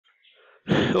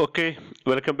Okay,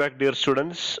 welcome back, dear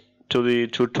students, to the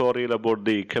tutorial about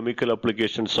the chemical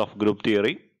applications of group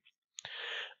theory.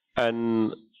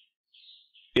 And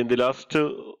in the last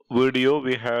video,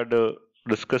 we had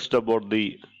discussed about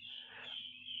the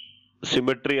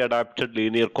symmetry adapted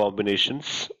linear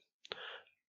combinations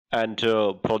and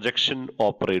projection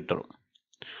operator.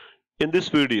 In this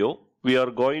video, we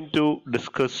are going to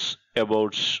discuss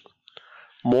about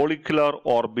molecular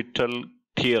orbital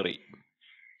theory.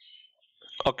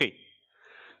 Okay.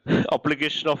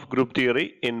 Application of group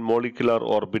theory in molecular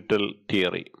orbital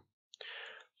theory.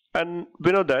 And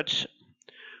we know that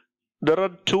there are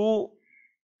two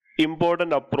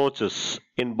important approaches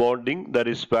in bonding, that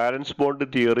is valence bond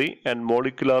theory and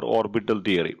molecular orbital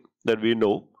theory, that we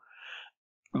know.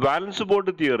 Valence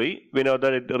bond theory, we know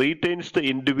that it retains the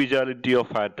individuality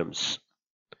of atoms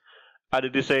and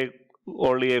it is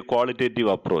only a qualitative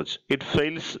approach. It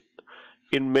fails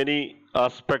in many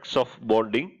aspects of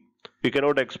bonding. We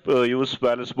cannot use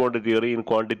valence bond theory in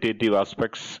quantitative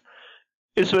aspects.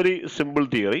 It's very simple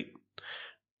theory.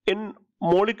 In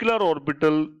molecular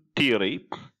orbital theory,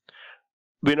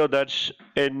 we know that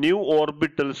a new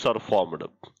orbitals are formed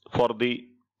for the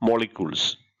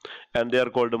molecules and they are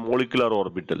called molecular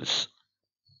orbitals.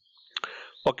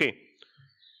 Okay,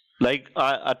 like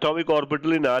atomic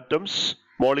orbital in atoms,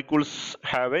 molecules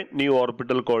have a new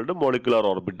orbital called molecular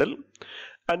orbital,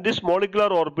 and these molecular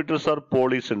orbitals are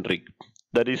polycentric,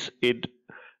 that is, it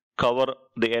cover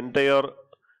the entire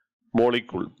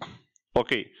molecule.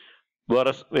 Okay,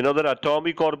 whereas we know that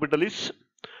atomic orbital is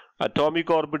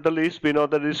we know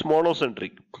that it is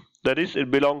monocentric, that is, it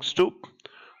belongs to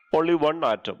only one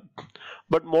atom.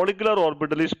 But molecular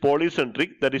orbital is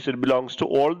polycentric, that is, it belongs to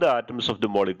all the atoms of the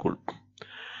molecule,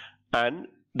 and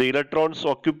the electrons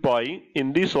occupying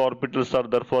in these orbitals are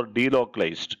therefore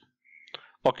delocalized,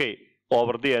 okay,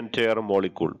 over the entire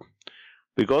molecule,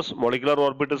 because molecular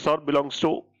orbitals belongs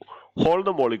to whole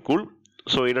the molecule,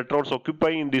 so electrons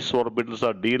occupying in these orbitals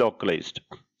are delocalized.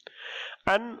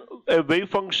 And a wave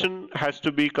function has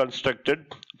to be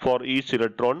constructed for each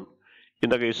electron in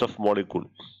the case of molecule.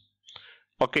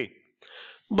 Okay,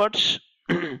 but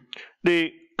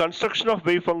the construction of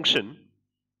wave function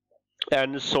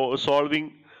and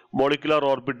solving molecular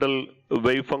orbital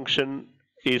wave function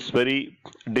is very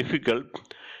difficult.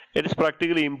 It is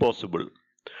practically impossible.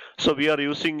 So we are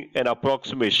using an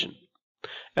approximation,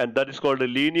 and that is called a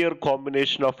linear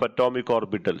combination of atomic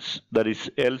orbitals, that is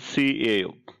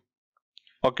LCAO.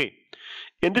 Okay,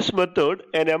 in this method,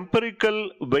 an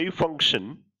empirical wave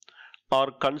function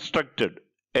are constructed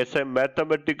as a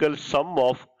mathematical sum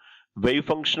of wave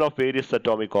function of various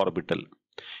atomic orbital.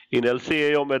 In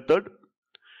LCAO method,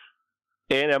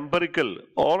 an empirical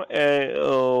or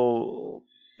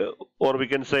we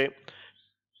can say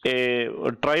a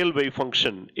trial wave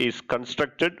function is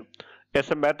constructed as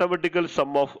a mathematical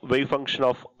sum of wave function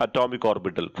of atomic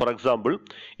orbital. For example,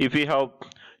 if we have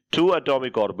two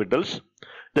atomic orbitals,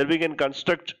 then we can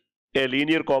construct a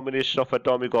linear combination of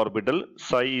atomic orbital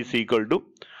psi is equal to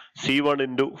C1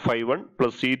 into phi1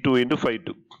 plus C2 into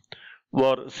phi2,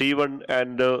 where C1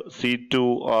 and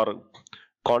C2 are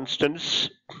constants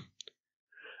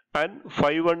and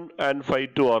phi1 and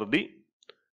phi2 are the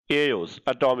AOs,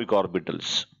 atomic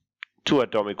orbitals, two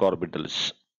atomic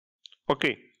orbitals.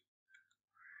 Okay,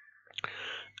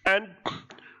 and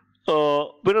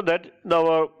we know that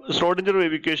our Schrodinger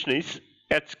wave equation is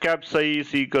H cap psi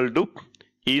is equal to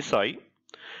E psi,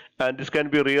 and this can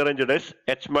be rearranged as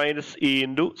H minus E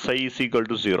into psi is equal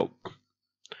to 0.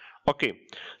 Okay,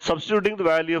 substituting the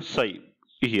value of psi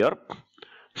here,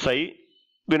 psi,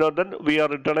 we know that we are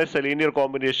written as a linear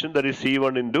combination, that is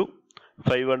C1 into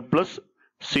phi1 plus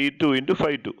C2 into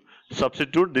phi2.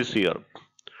 Substitute this here.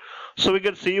 So we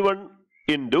get C1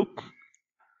 into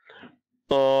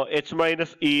H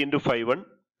minus E into phi1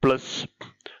 plus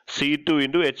C2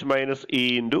 into H minus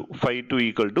E into phi2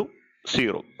 equal to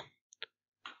 0.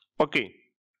 Okay.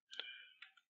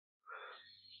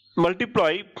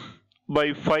 Multiply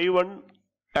by phi1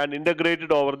 and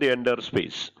integrated over the entire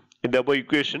space. In the above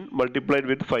equation, multiplied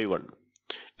with phi1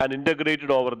 and integrated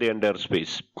over the entire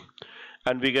space.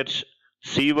 And we get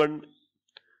C1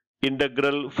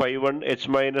 integral phi1 H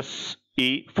minus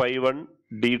E phi1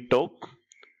 d tau,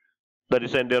 that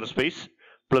is entire space,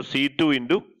 plus C2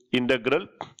 into integral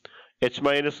H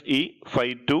minus E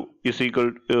phi2 is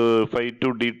equal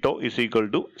phi2 d tau is equal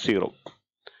to 0.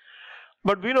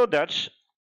 But we know that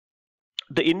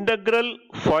the integral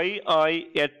phi I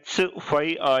h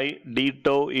phi I d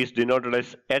tau is denoted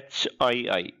as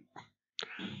HII.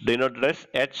 Denoted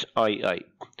as HII.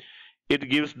 It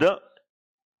gives the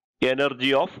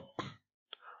energy of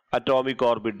atomic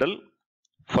orbital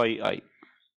phi I.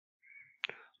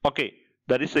 Okay,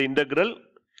 that is the integral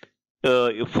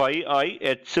phi I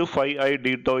h phi I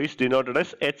d tau is denoted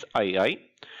as hii,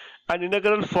 and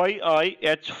integral phi I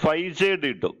h phi j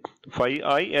d tau, phi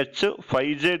I h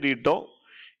phi j d tau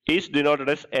is denoted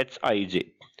as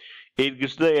hij. It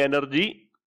gives the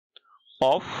energy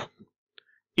of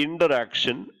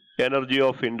interaction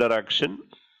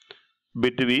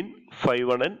between phi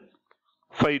 1 and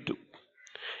phi 2.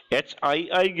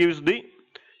 Hii gives the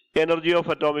energy of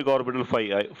atomic orbital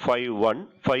phi 1,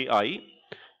 phi I.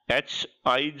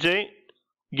 Hij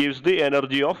gives the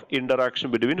energy of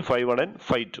interaction between phi 1 and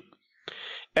phi 2.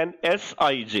 And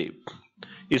Sij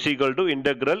is equal to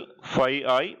integral phi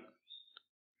I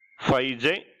phi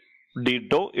j d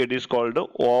tau. It is called the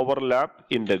overlap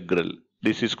integral.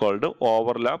 This is called the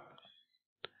overlap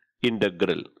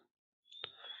integral.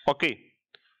 Okay.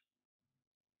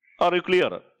 Are you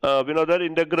clear? We know that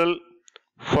integral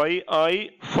phi I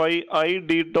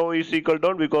d tau is equal to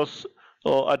 1 because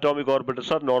atomic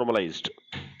orbitals are normalized.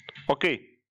 Okay.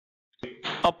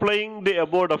 Applying the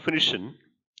above definition,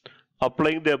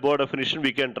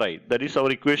 we can try. That is, our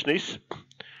equation is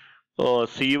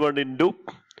C1 into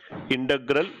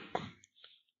integral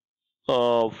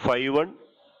phi 1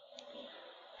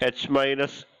 h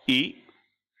minus e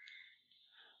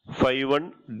phi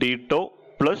 1 d tau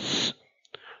plus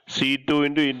C2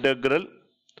 into integral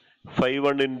phi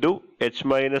 1 into h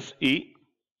minus e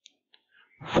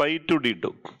phi 2 d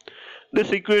tau.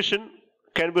 This equation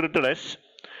can be written as,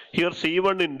 here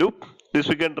C1 into, this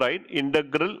we can write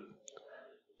integral,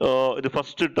 the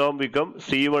first term become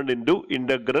C1 into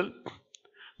integral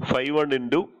phi 1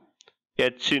 into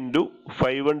h into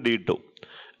phi 1 d tau,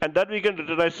 and that we can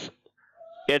write as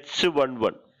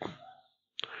h11.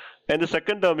 And the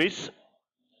second term is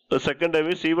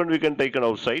C1 we can take it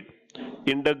outside,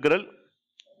 integral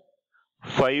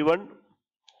phi 1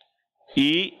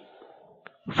 e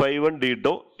phi 1 d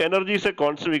tau. Energy is a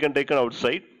constant, we can take it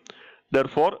outside.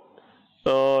 Therefore,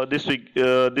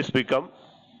 this become,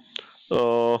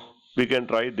 we can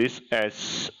write this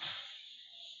as,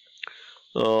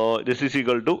 this is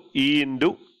equal to E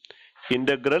into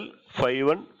integral phi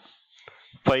 1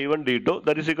 d tau,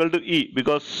 that is equal to E,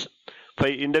 because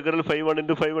integral phi 1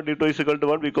 into phi 1 d tau is equal to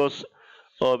 1 because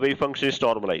wave function is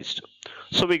normalized.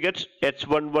 So we get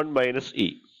h11 minus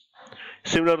E.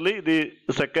 Similarly, the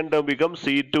second term becomes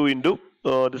C2 into,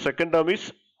 the second term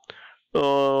is,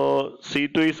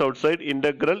 C2 is outside,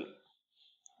 integral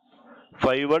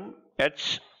phi 1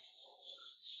 h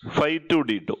phi 2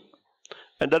 d tau,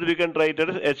 and that we can write it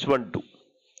as h12.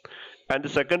 And the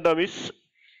second term is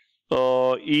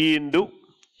E into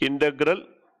integral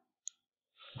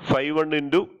phi 1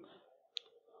 into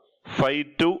phi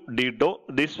 2 d tau.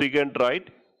 This we can write,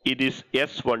 it is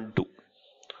S12.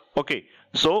 Okay,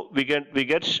 so we get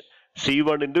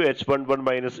C1 into H11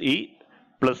 minus E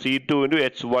plus C2 into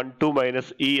H12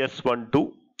 minus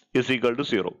ES12 is equal to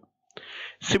 0.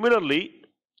 Similarly,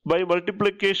 by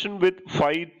multiplication with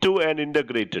phi 2 and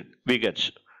integrated, we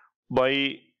get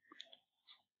by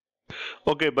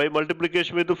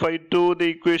multiplication with phi 2, the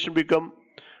equation become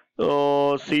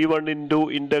C1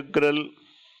 into integral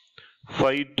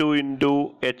phi 2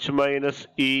 into H minus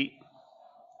E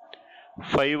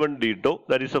phi 1 d tau,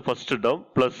 that is the first term,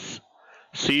 plus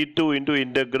C2 into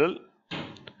integral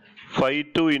phi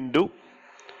 2 into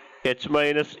H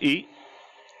minus E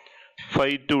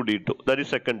phi 2 d tau, that is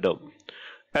second term.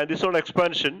 And this one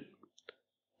expansion,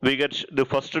 we get the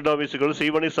first term is equal to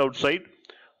C1 is outside,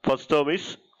 first term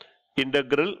is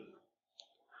integral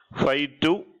phi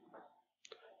 2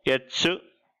 H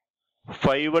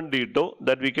phi 1 d tau,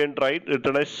 that we can write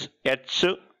written as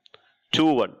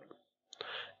H21.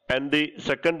 And the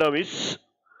second term is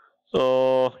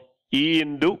E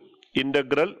into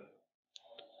integral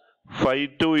phi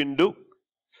 2 into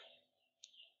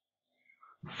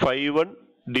phi 1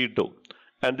 d tau,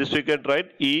 and this we can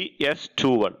write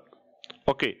ES21.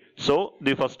 Okay, so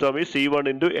the first term is C1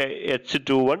 into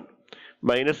H21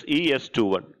 minus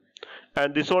ES21,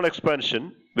 and this one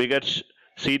expansion, we get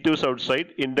C2 is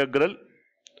outside, integral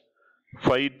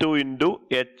phi 2 into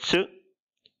H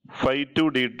phi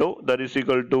 2 d tau, that is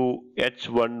equal to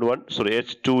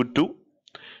H22,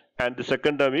 and the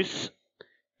second term is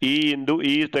E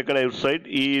is taken outside,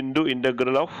 E into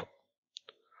integral of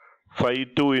phi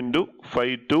 2 into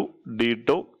phi 2 d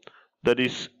tau, that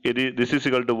is, this is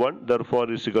equal to 1, therefore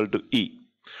it is equal to E.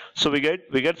 So we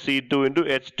get C2 into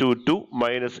H22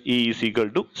 minus E is equal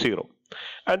to 0.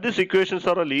 And these equations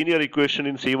are a linear equation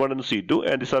in C1 and C2,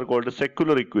 and these are called a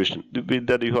secular equation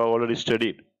that you have already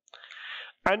studied.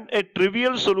 And a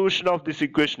trivial solution of this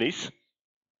equation is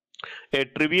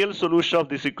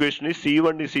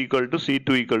C1 is equal to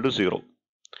C2 equal to 0.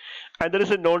 And there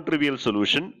is a non-trivial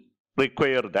solution.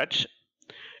 Require that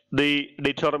the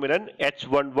determinant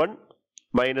H11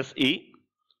 minus E,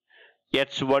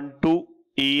 H12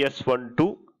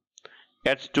 ES12,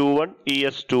 H21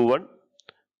 ES21,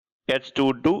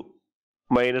 H22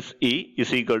 minus E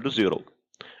is equal to 0.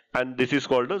 And this is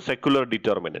called the secular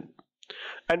determinant.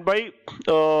 And by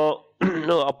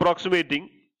approximating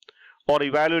or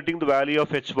evaluating the value of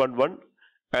H11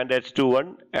 and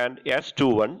H21 and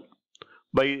S21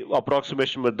 by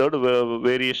approximation method,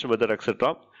 variation method,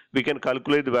 etc., we can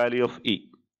calculate the value of E.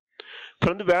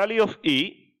 From the value of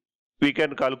E, we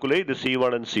can calculate the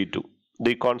C1 and C2,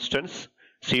 the constants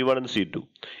C1 and C2.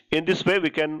 In this way, we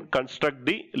can construct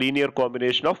the linear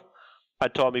combination of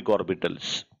atomic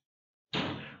orbitals.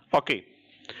 Okay,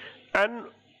 and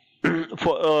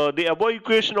for the above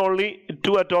equation, only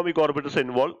 2 atomic orbitals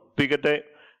involved. We get a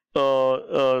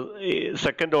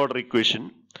second order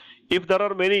equation. If there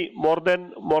are many more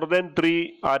than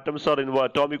 3 atoms or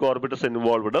atomic orbitals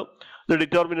involved, the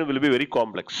determinant will be very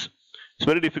complex. It's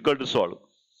very difficult to solve.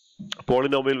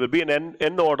 Polynomial will be an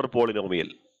n order polynomial.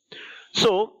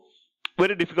 So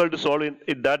very difficult to solve.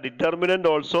 In that determinant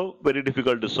also very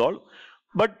difficult to solve.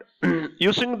 But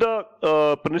using the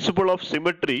principle of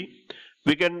symmetry,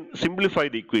 we can simplify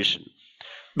the equation,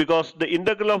 because the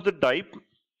integral of the type,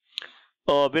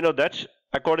 we know that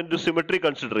according to symmetry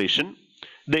consideration,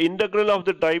 the integral of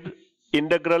the type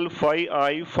integral phi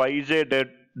I phi j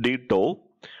d tau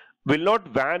will not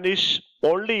vanish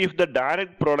only if the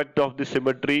direct product of the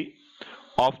symmetry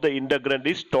of the integrand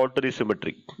is totally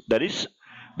symmetric. That is,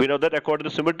 we know that according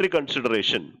to symmetry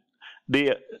consideration,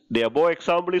 the above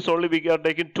example is only we are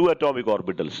taking 2 atomic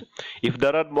orbitals. If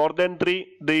there are more than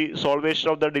 3, the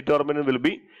solvation of the determinant will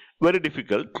be very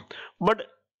difficult. But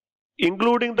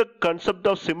including the concept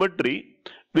of symmetry,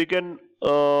 we can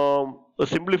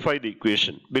simplify the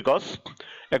equation, because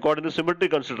according to symmetry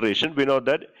consideration, we know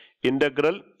that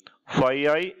integral phi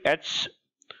I h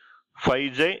phi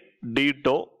j d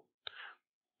tau.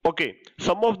 Okay,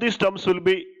 some of these terms will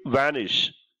be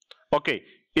vanish. Okay,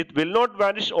 it will not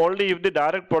vanish only if the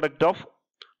direct product of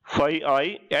phi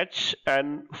I h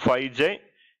and phi j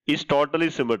is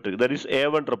totally symmetric. That is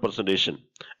A1 representation.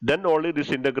 Then only this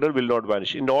integral will not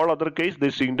vanish. In all other case,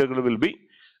 this integral will be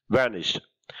vanished.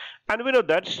 And we know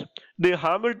that the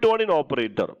Hamiltonian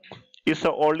operator is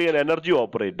only an energy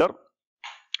operator.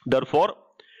 Therefore,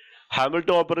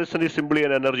 Hamilton operation is simply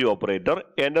an energy operator.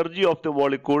 Energy of the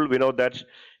molecule, we know that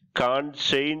can't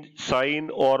change sign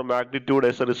or magnitude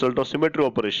as a result of symmetry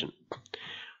operation.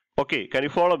 Okay, can you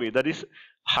follow me? That is,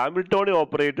 Hamiltonian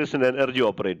operator is an energy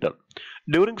operator.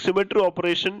 During symmetry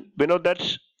operation, we know that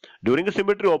during a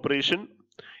symmetry operation,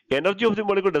 energy of the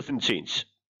molecule doesn't change.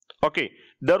 Okay,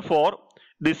 therefore,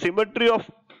 the symmetry of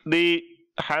the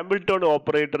Hamiltonian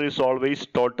operator is always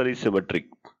totally symmetric.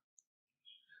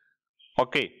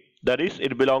 Okay, that is,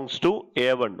 it belongs to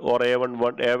A1 or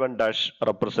A1 dash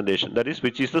representation. That is,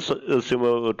 which is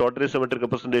the totally symmetric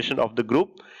representation of the group,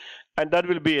 and that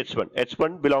will be H1.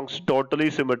 H1 belongs to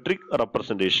totally symmetric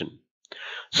representation.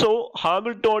 So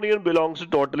Hamiltonian belongs to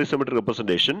totally symmetric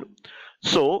representation.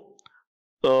 So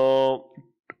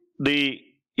the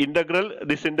integral,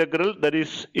 this integral, that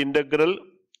is integral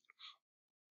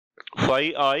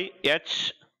phi I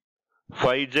h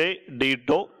phi j d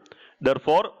tau.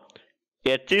 Therefore,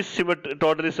 H is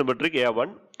totally symmetric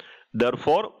A1.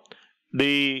 Therefore,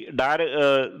 the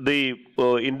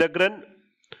integrand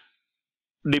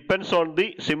depends on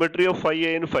the symmetry of phi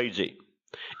A and phi j.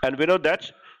 And we know that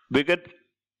we get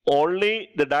only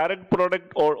the direct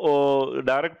product or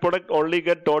direct product only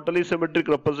get totally symmetric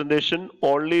representation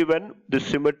only when the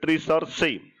symmetries are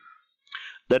same.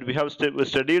 That we have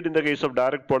studied in the case of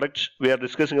direct product. We are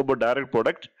discussing about direct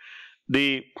product.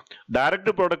 The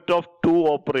direct product of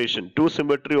two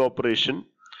symmetry operation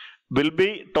will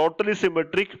be totally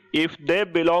symmetric if they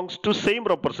belongs to same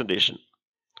representation.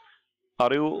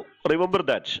 Are you remember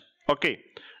that? Okay,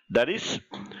 that is,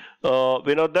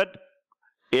 we know that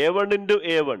A1 into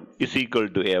A1 is equal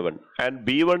to A1, and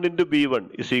B1 into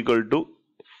B1 is equal to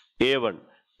A1,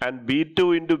 and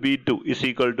B2 into B2 is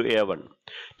equal to A1.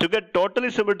 To get totally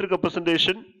symmetric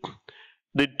representation,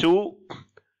 the two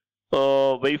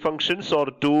wave functions or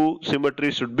two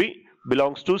symmetries should be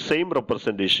belongs to same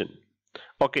representation.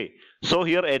 Okay, so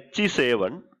here H is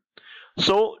A1.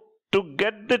 So to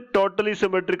get the totally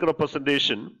symmetric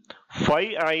representation,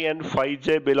 phi I and phi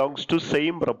j belongs to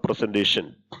same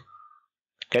representation.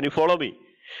 Can you follow me?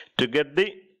 To get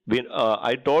the,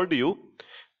 I told you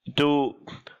to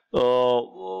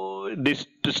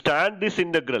stand this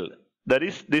integral. That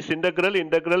is, this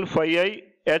integral phi I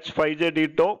h phi j d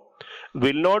tau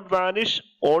will not vanish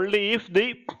only if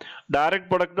the direct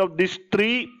product of these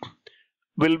three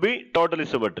will be totally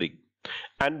symmetric.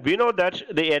 And we know that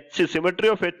the symmetry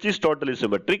of H is totally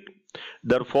symmetric.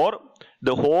 Therefore,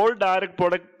 the whole direct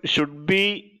product should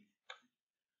be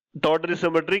totally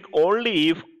symmetric only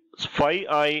if phi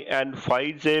I and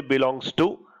phi j belongs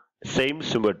to same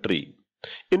symmetry.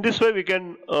 In this way, we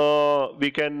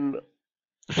can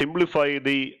simplify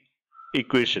the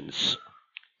equations.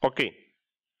 Okay.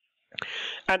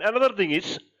 And another thing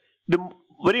is, the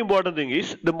very important thing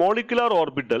is the molecular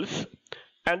orbitals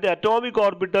and the atomic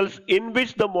orbitals in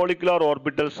which the molecular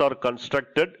orbitals are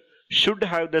constructed should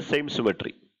have the same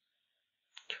symmetry.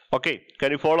 Okay,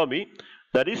 can you follow me?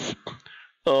 That is,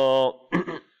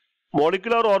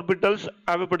 molecular orbitals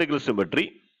have a particular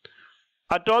symmetry.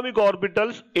 Atomic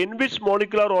orbitals in which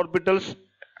molecular orbitals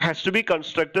has to be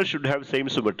constructed should have same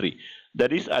symmetry.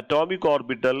 That is, atomic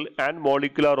orbital and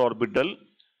molecular orbital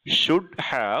should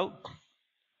have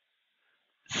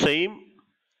same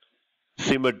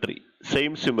symmetry.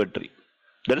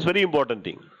 That is very important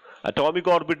thing. Atomic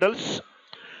orbitals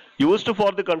used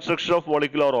for the construction of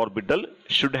molecular orbital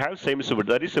should have same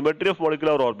symmetry. That is, symmetry of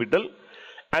molecular orbital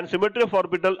and symmetry of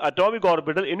atomic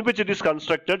orbital in which it is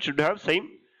constructed should have same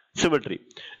symmetry.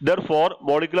 Therefore,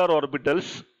 molecular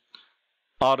orbitals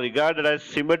are regarded as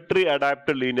symmetry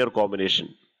adapted linear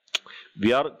combination.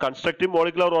 We are constructing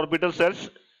molecular orbitals as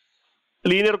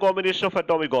linear combination of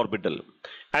atomic orbital,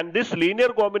 and this linear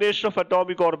combination of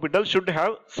atomic orbital should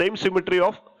have same symmetry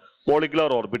of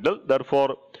molecular orbital.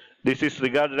 Therefore, this is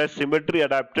regarded as symmetry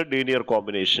adapted linear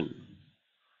combination.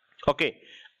 Okay,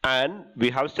 and we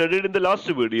have studied in the last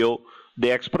video the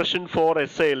expression for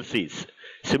SILCs.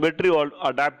 Symmetry or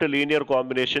adapted linear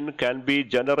combination can be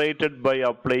generated by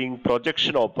applying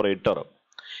projection operator.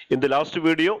 In the last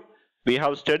video, we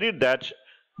have studied that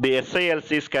the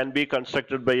SILCs can be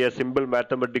constructed by a simple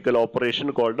mathematical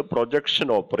operation called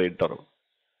projection operator.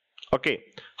 Okay,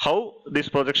 how this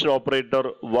projection operator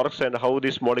works and how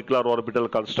this molecular orbital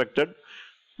constructed,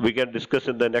 we can discuss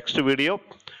in the next video.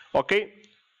 Okay,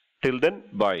 till then,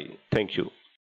 bye. Thank you.